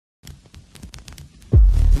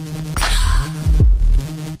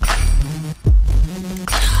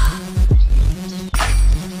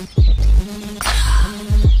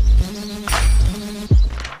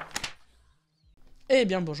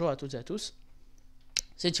bien bonjour à toutes et à tous.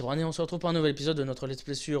 C'est Tyran et on se retrouve pour un nouvel épisode de notre let's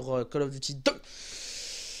play sur Call of Duty 2.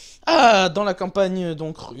 Dans la campagne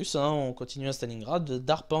donc russe, hein, on continue à Stalingrad,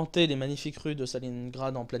 d'arpenter les magnifiques rues de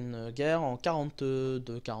Stalingrad en pleine guerre, en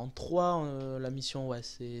 43, la mission, ouais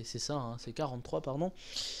c'est ça, hein, c'est 43 pardon.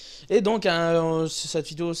 Et donc cette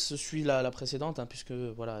vidéo suit la précédente, hein, puisque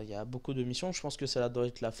voilà, il y a beaucoup de missions, je pense que ça doit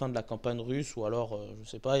être la fin de la campagne russe, ou alors, je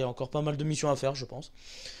sais pas, il y a encore pas mal de missions à faire je pense.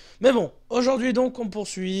 Mais bon, aujourd'hui donc on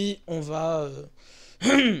poursuit, on va...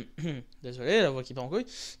 Désolé, la voix qui part en couille.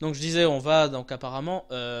 Donc je disais, on va donc apparemment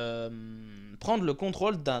prendre le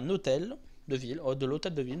contrôle d'un hôtel de ville, de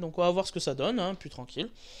l'hôtel de ville. Donc on va voir ce que ça donne, hein, plus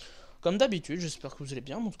tranquille. Comme d'habitude, j'espère que vous allez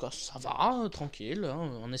bien. En tout cas, ça va, tranquille.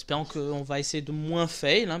 Hein, en espérant qu'on va essayer de moins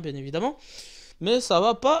fail, hein, bien évidemment. Mais ça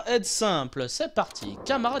va pas être simple. C'est parti.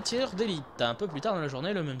 Camarade tireur d'élite. Un peu plus tard dans la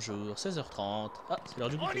journée, le même jour, 16h30. Ah, c'est l'heure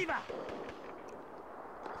du goûter. On y va.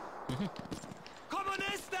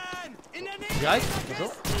 Direct,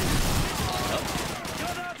 bonjour.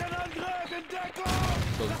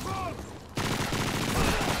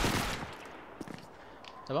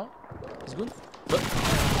 Ça va? C'est good?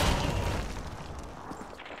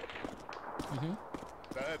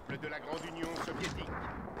 Peuple de la Grande Union soviétique.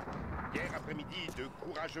 Hier après-midi, de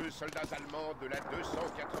courageux soldats allemands de la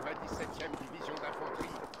 297e division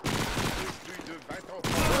d'infanterie, plus de 20 ans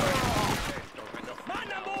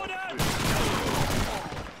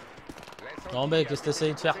non mais qu'est-ce que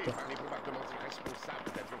t'essayes de faire toi? Par les bombardements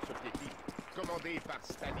irresponsables d'avions soviétiques, commandés par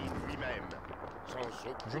Staline lui-même, sans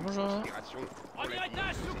aucune considération pour la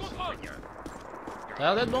vie sous contrôle. Ça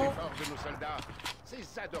a l'air d'être bon. De nos soldats,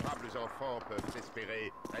 ces adorables enfants peuvent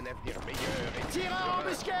espérer un avenir meilleur et tireur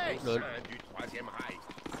embusqué au sein du Troisième Reich.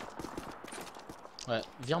 Ouais,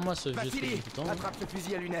 vire-moi ce vieux truc tout le temps. Attrape ce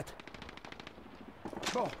fusil à lunettes.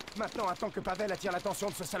 Bon, maintenant attends que Pavel attire l'attention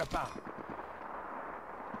de ce salopard.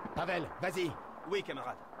 Pavel, vas-y. Oui,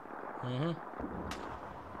 camarade.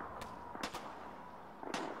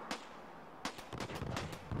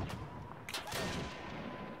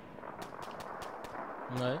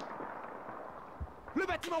 Ouais. Le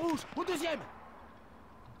bâtiment rouge, au deuxième.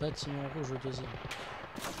 Bâtiment rouge au deuxième.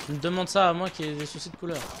 Tu me demandes ça à moi qui ai des soucis de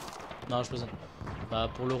couleur? Non, je plaisante. Bah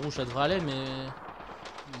pour le rouge ça devrait aller, mais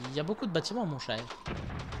il y a beaucoup de bâtiments mon cher.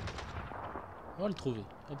 On va le trouver,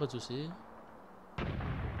 y'a pas de soucis.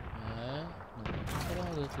 Ouais, donc ça a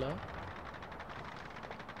l'air d'être là.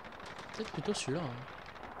 Peut-être plutôt celui-là.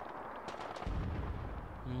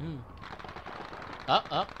 Hein.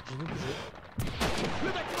 Ah, j'ai vu bouger.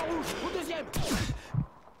 Le bâtiment rouge, au deuxième.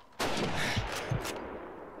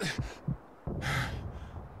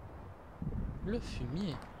 Le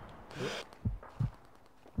fumier.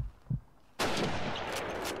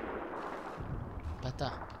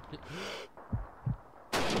 Bâtard.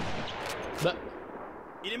 Bah.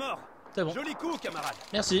 Il est mort. C'est bon. Joli coup, camarade.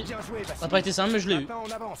 Merci. Bien joué, ça n'a pas été simple, mais je l'ai eu. Maintenant,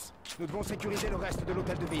 on avance. Nous devons sécuriser le reste de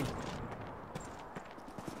l'hôtel de ville.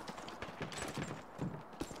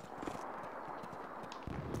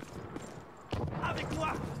 Avec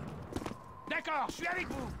moi. D'accord, je suis avec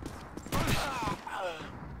vous.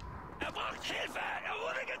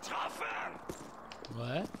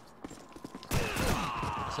 Ouais.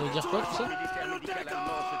 Ça veut dire quoi tout ça? Le militaire médical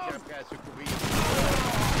allemand se tient prêt à secourir.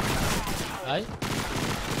 Aïe.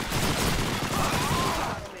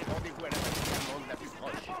 Rendez-vous à la base allemande la plus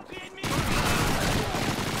proche.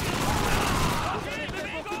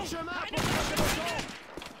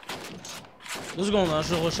 2 secondes, hein,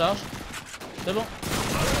 je recharge. C'est bon.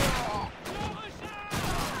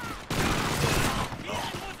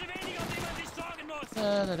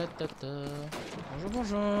 Bonjour,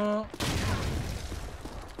 bonjour.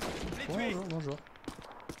 Bonjour.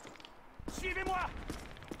 Suivez-moi.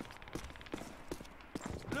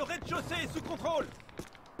 Le rez-de-chaussée est sous contrôle.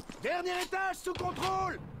 Dernier étage sous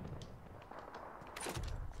contrôle.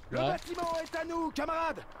 Le bâtiment est à nous,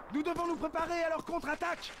 camarades. Nous devons nous préparer à leur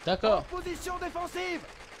contre-attaque. D'accord. Position défensive.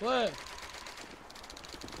 Ouais.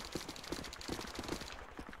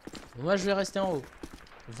 Moi je vais rester en haut.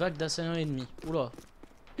 Vague d'assaillants ennemis. Oula.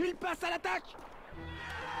 Il passe à l'attaque.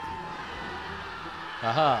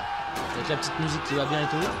 Ah ah. Avec la petite musique qui va bien et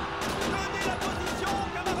tout. Tenez la position,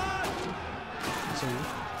 camarades. Ils sont où?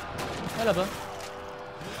 Ah là-bas.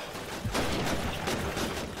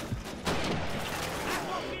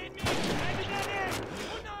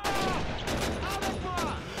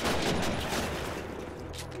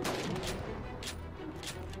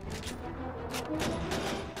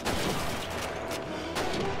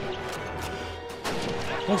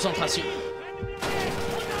 Concentration.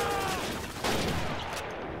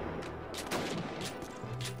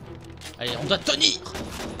 Allez, on doit tenir.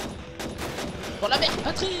 Pour la merde,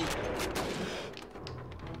 patrie.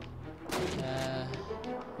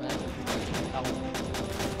 Ouais. Ah bon.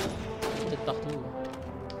 Peut-être partout.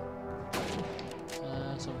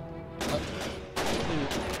 Ça va. Hop.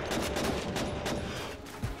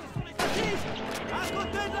 À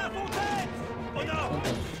côté de la fontaine. Oh non.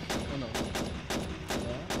 Fontaine. Oh non.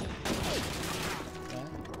 Ouais.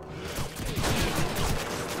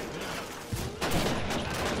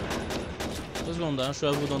 2 secondes, hein, je suis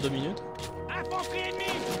à vous dans 2 minutes. Infanterie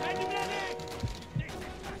ennemie. Près du blindé.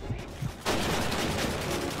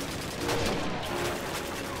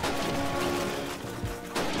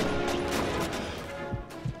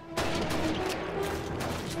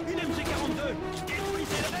 Une MG42.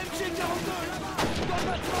 Détruisez le MG42 là-bas. Dans le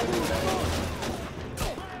bâtiment rouge à gauche.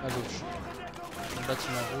 À gauche. Le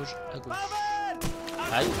bâtiment rouge à gauche. Pavel.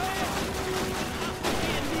 Aïe.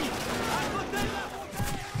 Infanterie ennemie. À côté de la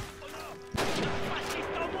fontaine. Oh non.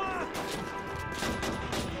 Fasciste en moi.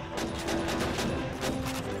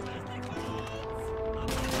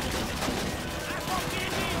 Infanterie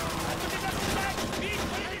ennemie. À côté de la fontaine. Vite,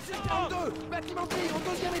 prenez des secondes. 42. Bâtiment pris au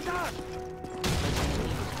 2e étage.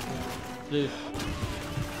 Deux.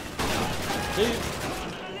 Deux.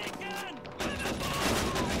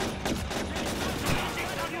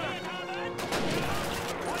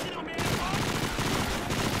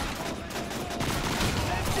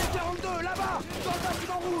 MC42 là-bas, dans le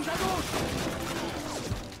bâtiment rouge à gauche.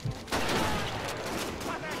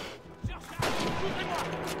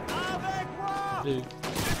 Avec moi. Deux.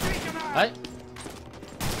 Aïe.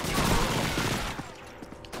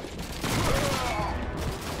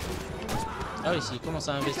 Ah oui, s'il commence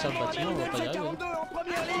à investir le bâtiment, on va pas y arriver. MC42 en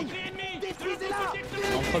première ligne. Détruisez-la.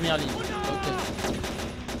 En première ligne. Ok.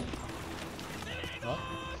 Ah,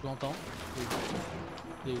 je l'entends.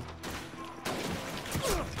 Il est où?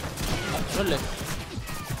 Ah, je l'ai.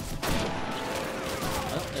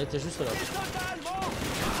 Ah, elle était juste là.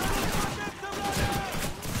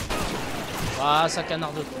 Ah, ça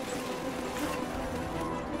canarde.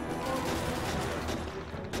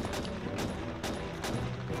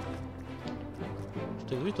 Je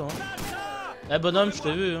t'ai vu, toi. Hein. Eh, bonhomme, je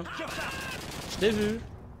t'ai vu. Hein. Je t'ai vu.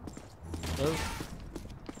 Oh.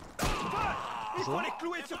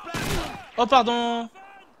 Oh, pardon.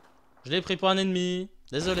 Je l'ai pris pour un ennemi.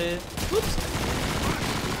 Désolé. Oups.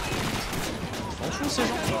 Je m'en fous, ces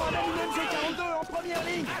gens.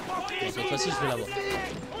 Bon, cette fois-ci, je vais l'avoir.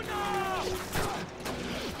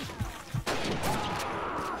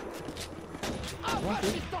 Bon, ok.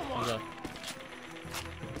 On dirait.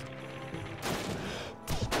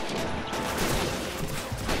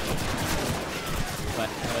 Ouais,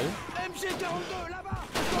 on l'a eu. MG42 là-bas,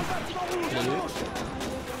 dans le bâtiment rouge On l'a à eu. gauche.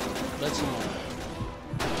 Bâtiment.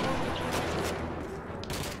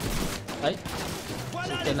 Aïe.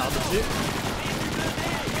 J'ai le canard dessus.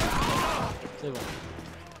 C'est bon.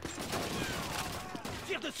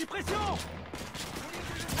 Tir de suppression.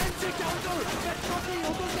 MG42, bâtiment pris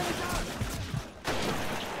au 2e étage.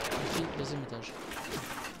 Ici, 2e étage.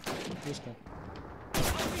 2 secondes.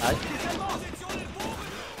 Aïe.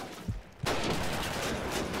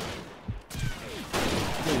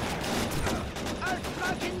 Alpha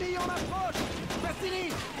ennemi en approche. Vassili,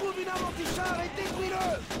 trouve une arme anti-char et détruis-le.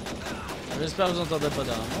 J'espère que vous entendez pas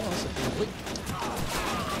derrière moi, hein, ça fait du bruit.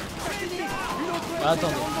 Vassili, une autre Ah,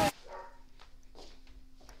 attendez.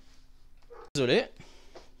 Désolé.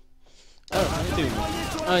 Alors, on était où?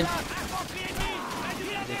 Ah oui.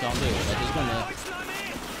 J'ai 42, pas 2 secondes, mais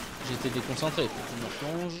j'ai été déconcentré. Faut que je me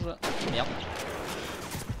replonge. Merde.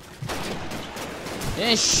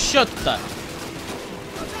 Et shot!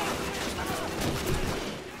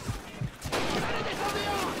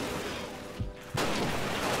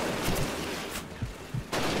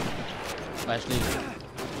 Ouais, je l'ai vu.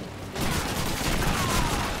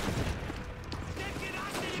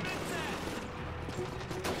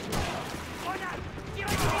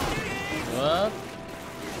 Hop.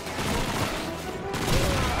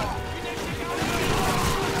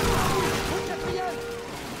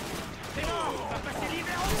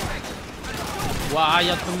 Waouh, il y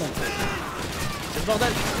a trop de monde. C'est le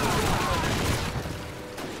bordel.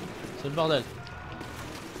 C'est le bordel.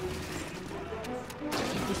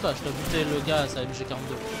 Pousse pas, je dois buter le gars à sa MG42.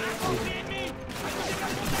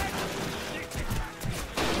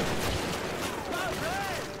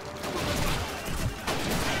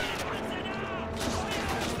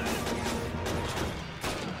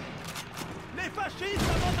 Les fascistes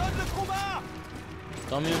abandonnent le combat.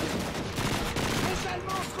 Tant mieux. Les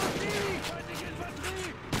Allemands se replient.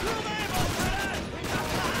 Tournez, mon frère.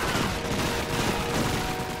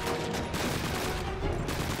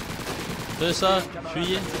 Fais ça,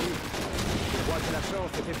 fuyez.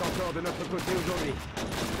 chance était encore de notre côté aujourd'hui.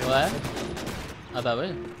 Ouais. Ah bah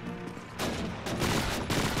ouais.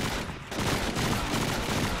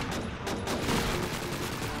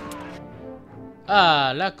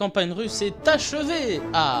 Ah, la campagne russe est achevée.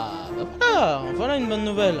 Ah, bah voilà, voilà une bonne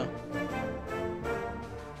nouvelle.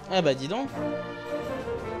 Eh bah dis donc.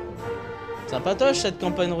 Sympatoche cette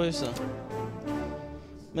campagne russe.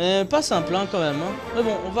 Mais pas simple hein, quand même. Hein. Mais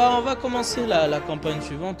bon, on va commencer la campagne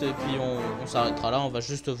suivante et puis on s'arrêtera là. On va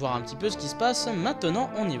juste voir un petit peu ce qui se passe. Maintenant,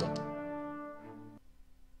 on y va.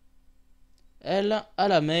 Elle à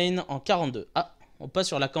la main en 42. Ah, on passe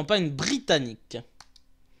sur la campagne britannique.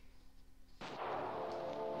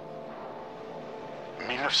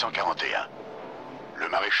 1941. Le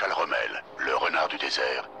maréchal Rommel, le renard du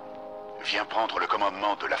désert, vient prendre le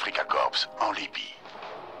commandement de l'Africa Corps en Libye.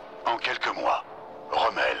 En quelques mois,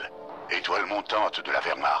 Rommel, étoile montante de la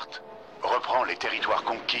Wehrmacht, reprend les territoires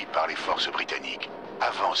conquis par les forces britanniques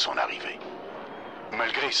avant son arrivée.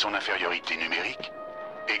 Malgré son infériorité numérique,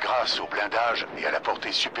 et grâce au blindage et à la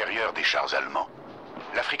portée supérieure des chars allemands,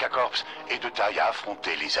 l'Africa Corps est de taille à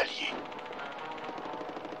affronter les Alliés.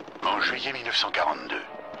 En juillet 1942,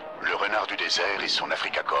 le renard du désert et son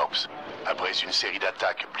Africa Corps, après une série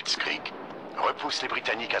d'attaques blitzkrieg, repoussent les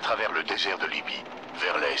Britanniques à travers le désert de Libye,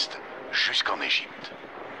 vers l'est, jusqu'en Égypte.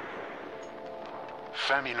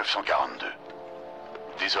 Fin 1942.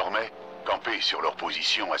 Désormais, campés sur leur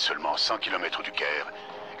position à seulement 100 km du Caire,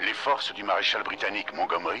 les forces du maréchal britannique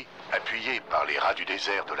Montgomery, appuyées par les rats du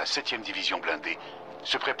désert de la 7e division blindée,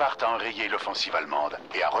 se préparent à enrayer l'offensive allemande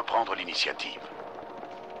et à reprendre l'initiative.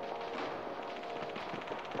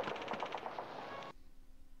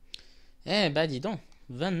 Eh bah dis donc,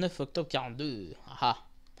 29 octobre 42. Ah,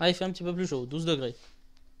 ah, il fait un petit peu plus chaud, 12 degrés.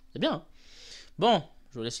 C'est bien. Hein. Bon,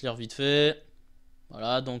 je vous laisse lire vite fait.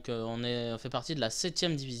 Voilà, donc on fait partie de la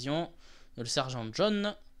 7e division de le sergent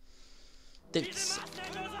John Davis.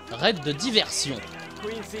 Raid de diversion.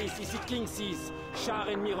 Queen 6, ici King 6. Char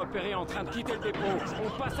ennemi repéré en train de quitter le dépôt. On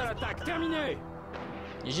passe à l'attaque, terminé.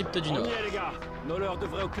 Égypte du Nord. On y est les gars. Nos leurs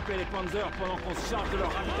devraient occuper les panzers pendant qu'on se charge de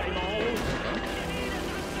leur ravitaillement en route.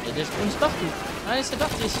 Il y a des spawns partout. Allez, c'est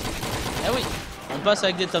parti. Eh oui, on passe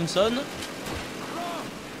avec des Thompson.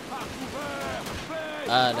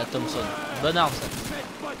 Ah, la Thompson. Bonne arme, ça.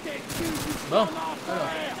 Bon, alors.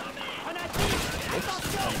 Oups,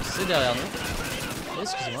 c'est derrière nous.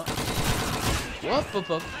 Excusez-moi. Hop, hop,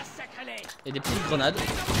 hop. Et des petites grenades.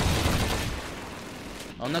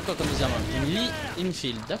 On a quoi comme deuxième arme? Une Lee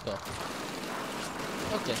Infield, d'accord.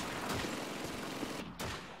 Ok.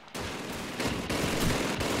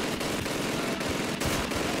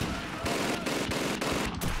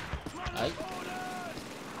 Aïe.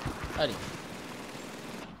 Allez.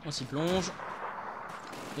 On s'y plonge.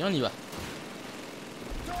 Et on y va.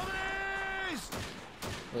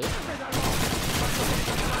 Oui.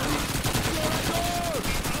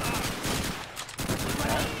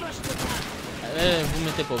 Allez, vous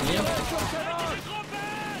mettez pas au milieu.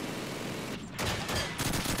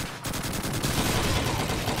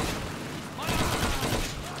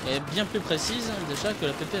 Elle est bien plus précise déjà que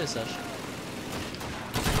la PPSH.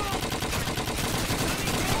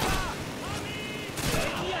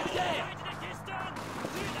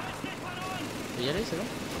 On peut y aller, c'est bon?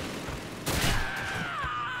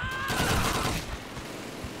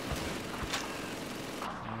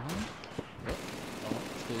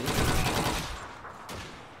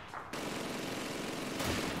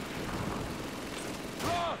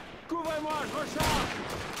 Couvrez-moi, je recharge.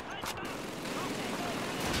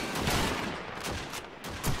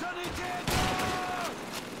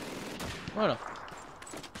 Voilà.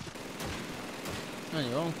 On y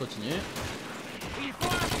va, on continue. Il faut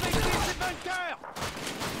inspecter ces bunkers.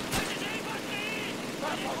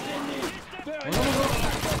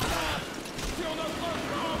 Sur notre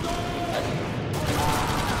flanc.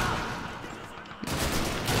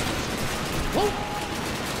 Oh,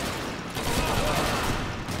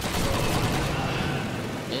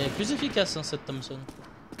 elle est plus efficace hein, cette Thompson.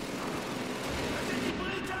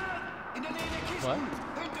 Ouais.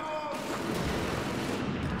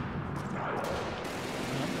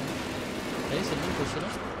 Allez, c'est bon pour celui-là.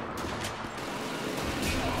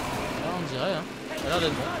 Ah, on dirait, hein. Ça a l'air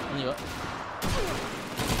d'être bon, on y va.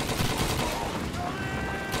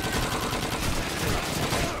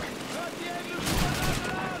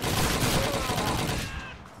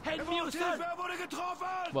 Ennemi au sol.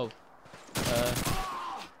 Wow.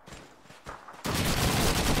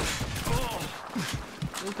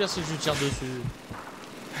 Au pire, si je lui tire dessus.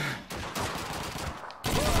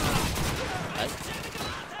 Aïe.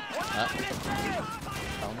 Ah.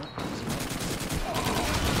 Pardon.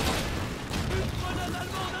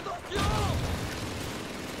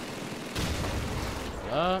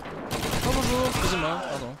 Voilà. Oh bonjour, excusez-moi,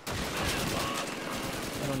 pardon.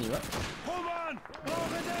 Allez, on y va.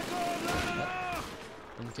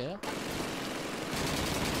 Bunker.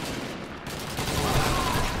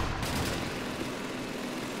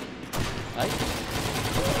 Aïe.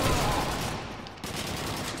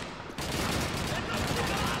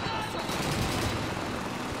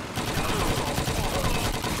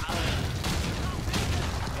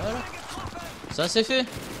 Voilà. Ça c'est fait.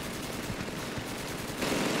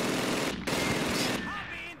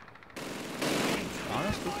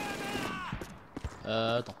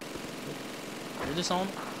 Attends. Je vais descendre.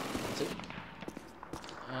 Attends.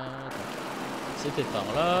 C'était par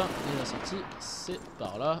là. Et la sortie, c'est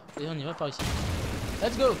par là. Et on y va par ici.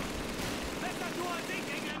 Let's go!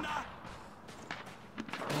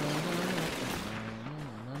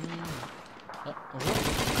 Ah, bonjour.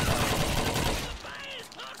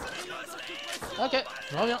 Ok,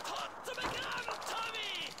 je reviens.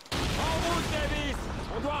 En route, Davis!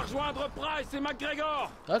 On doit rejoindre Price et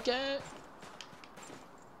McGregor! Ok.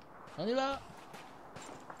 On y va.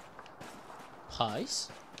 Price.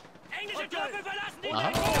 Ah.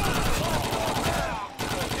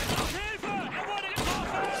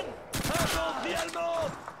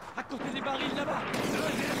 À côté des barils là-bas!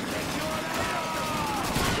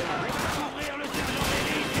 Ouvrir le sergent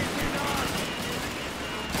d'élite et ses hommes!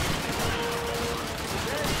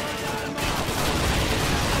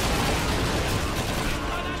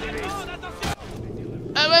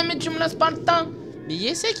 Ah ouais, mais tu me laisses pas le temps. Mais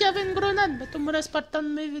il sait qu'il y avait une grenade, mais tu me laisses pas le temps de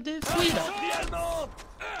me défouiller là.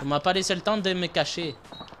 Tu m'as pas laissé le temps de me cacher.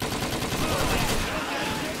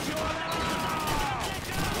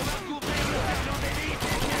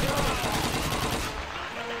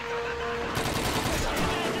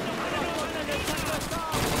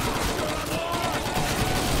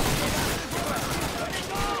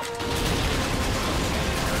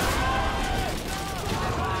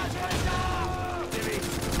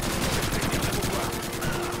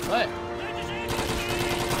 Ouais.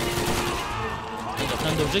 Il y a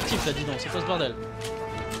plein d'objectifs là, dis donc, c'est quoi ce bordel?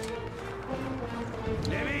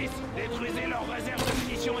 Davis, détruisez leur réserve de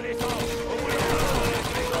munitions et d'essence! Au boulot!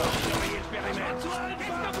 Surveillez le périmètre!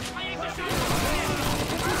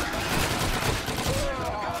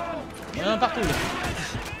 Il y en a partout là.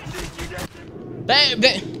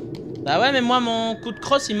 Bah ouais, mais moi mon coup de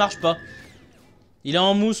crosse il marche pas. Il est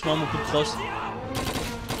en mousse, moi, mon coup de crosse.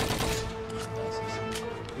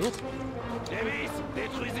 Lourd. Davis,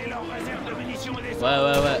 détruisez leur réserve de munitions et d'essence! Ouais,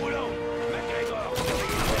 ouais, ouais. Au boulot! McGregor,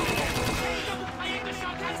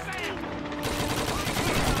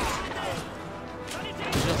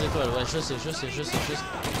 Plusieurs étoiles, ouais, je sais.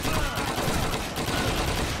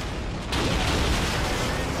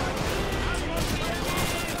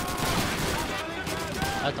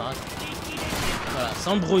 Attends. Voilà,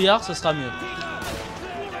 sans le brouillard, ce sera mieux.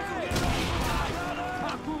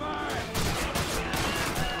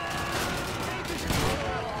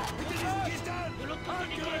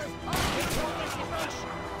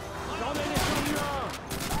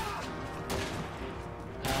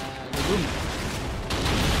 Boum.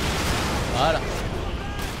 Voilà.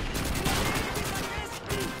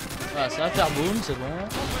 Voilà, ça va faire boum, c'est bon.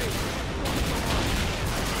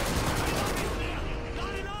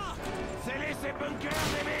 scellez ces bunkers,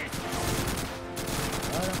 Davis!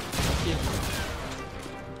 Voilà, tranquille.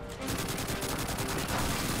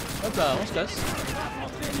 Hop là, on se casse.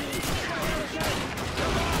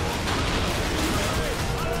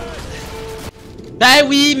 Bah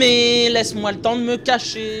oui, mais laisse-moi le temps de me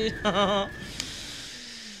cacher.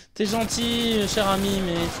 T'es gentil, cher ami,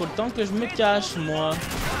 mais il faut le temps que je me cache, moi.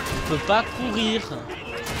 Je peux pas courir.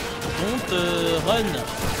 Donc, run.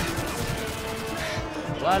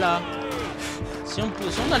 Voilà. Si on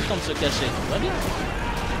a le temps de se cacher, tout va bien.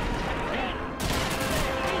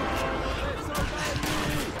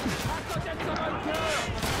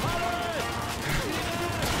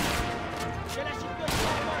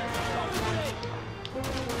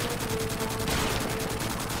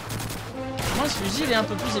 Moi, ce fusil il est un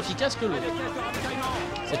peu plus efficace que l'autre.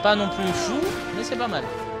 C'est pas non plus fou, mais c'est pas mal.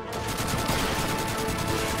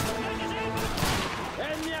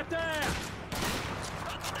 Ennemi à terre!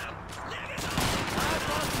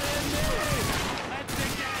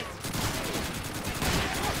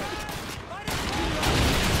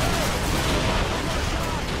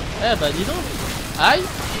 Eh bah dis donc. Aïe.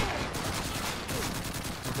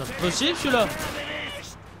 C'est possible celui-là.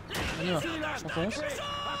 On y va. On fonce.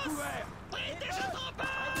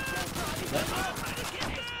 Ouais.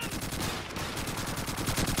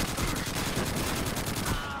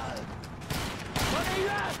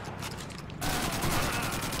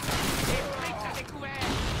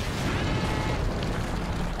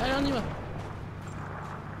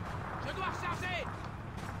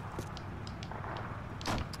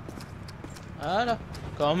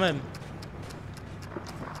 Quand même.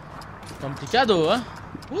 Complicado, hein.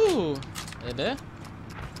 Ouh. Eh ben.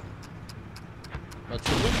 Bah,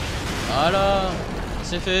 tu veux. Voilà.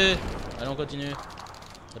 C'est fait. Allez, on continue.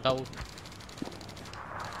 C'est par où?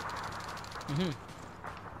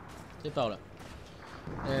 C'est par là.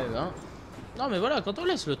 Eh ben. Non, mais voilà, quand on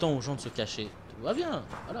laisse le temps aux gens de se cacher, tout va bien.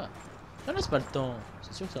 Voilà. Ne laisse pas le temps.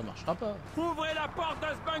 C'est sûr que ça marchera pas. Ouvrez la porte de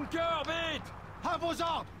ce bunker, vite! À vos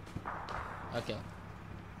ordres! Ok.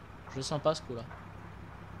 Je le sens pas ce coup-là.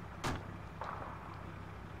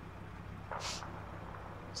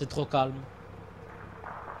 C'est trop calme.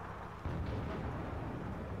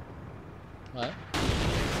 Ouais.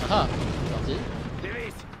 Ah, sorti.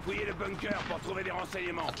 Davis, fouillez le bunker pour trouver des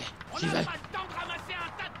renseignements. Ok, On j'y n'a vais. pas le temps de ramasser un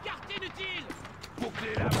tas de cartes inutiles!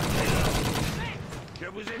 Bouclez-la, bouclez-la! Je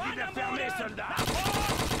vous ai dit de la fermer, soldats!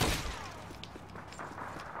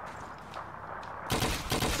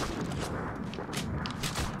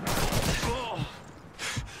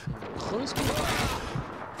 Creuse ce coup.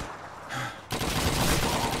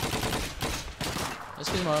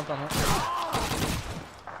 Excuse-moi, pardon.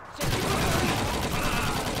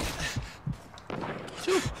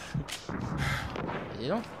 Tchou. Dis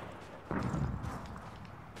donc.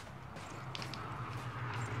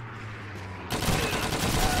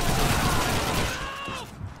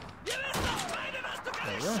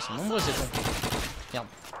 Ils sont nombreux ces cons. Merde.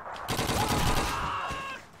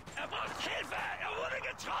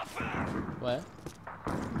 Ouais.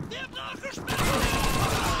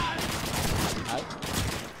 Aïe.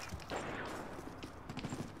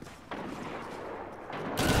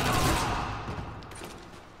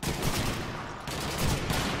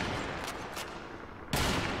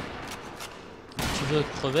 Tu veux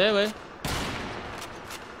crever, ouais.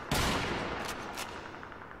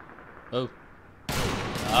 Oh.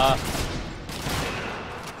 Ah.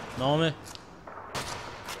 Non mais.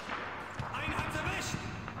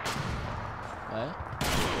 Ouais.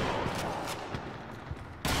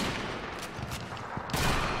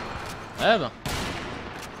 Eh ben.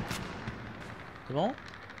 C'est bon?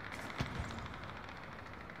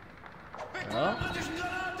 Voilà.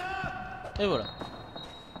 Et voilà.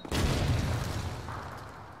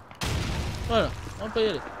 Voilà, on peut y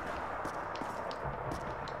aller.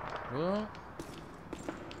 Bon.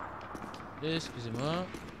 Excusez-moi.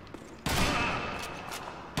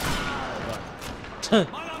 Voilà.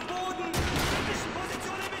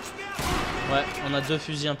 Ouais, on a deux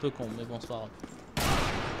fusils un peu cons, mais bon, c'est pas grave.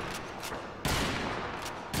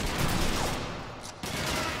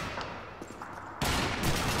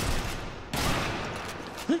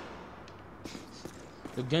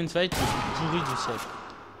 Le gunfight le plus pourri du siècle.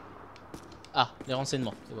 Ah, les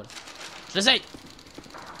renseignements, et voilà. Je l'essaye.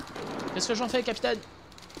 Qu'est-ce que j'en fais, capitaine?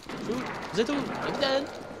 Vous êtes où, capitaine?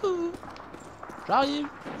 J'arrive,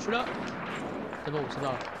 je suis là. C'est bon, c'est pas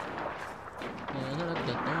grave.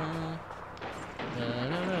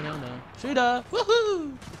 Je suis là.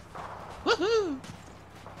 Wouhou! Wouhou!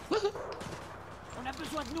 Wouhou! On a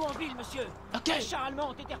besoin de nous en ville, monsieur. Ok. Les chars allemands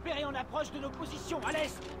ont été repérés en approche de nos positions à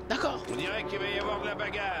l'est. D'accord. On dirait qu'il va y avoir de la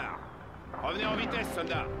bagarre. Revenez en vitesse,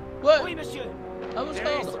 soldats. Ouais. Oui, monsieur. À vos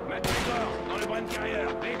Davis, ordres. McGregor, dans le brin de carrière.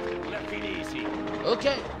 Vite, on a fini ici. Ok.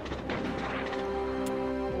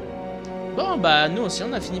 Bon bah nous aussi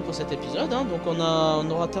on a fini pour cet épisode, hein. Donc on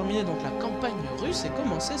aura terminé donc la campagne russe et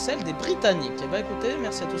commencé celle des Britanniques. Et bah écoutez,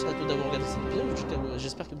 merci à tous et à toutes d'avoir regardé cette vidéo,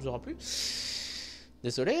 j'espère qu'elle vous aura plu.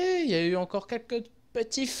 Désolé, il y a eu encore quelques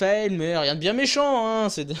petits fails, mais rien de bien méchant, hein.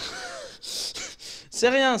 C'est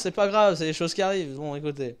rien, c'est pas grave, c'est des choses qui arrivent. Bon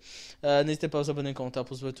écoutez, n'hésitez pas à vous abonner, commentaires,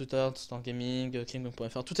 pouce bleu, Twitter, tout en gaming,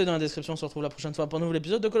 clickbank.fr, tout est dans la description, on se retrouve la prochaine fois pour un nouvel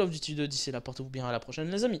épisode de Call of Duty 2. D'ici là, portez-vous bien, à la prochaine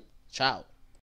les amis. Ciao.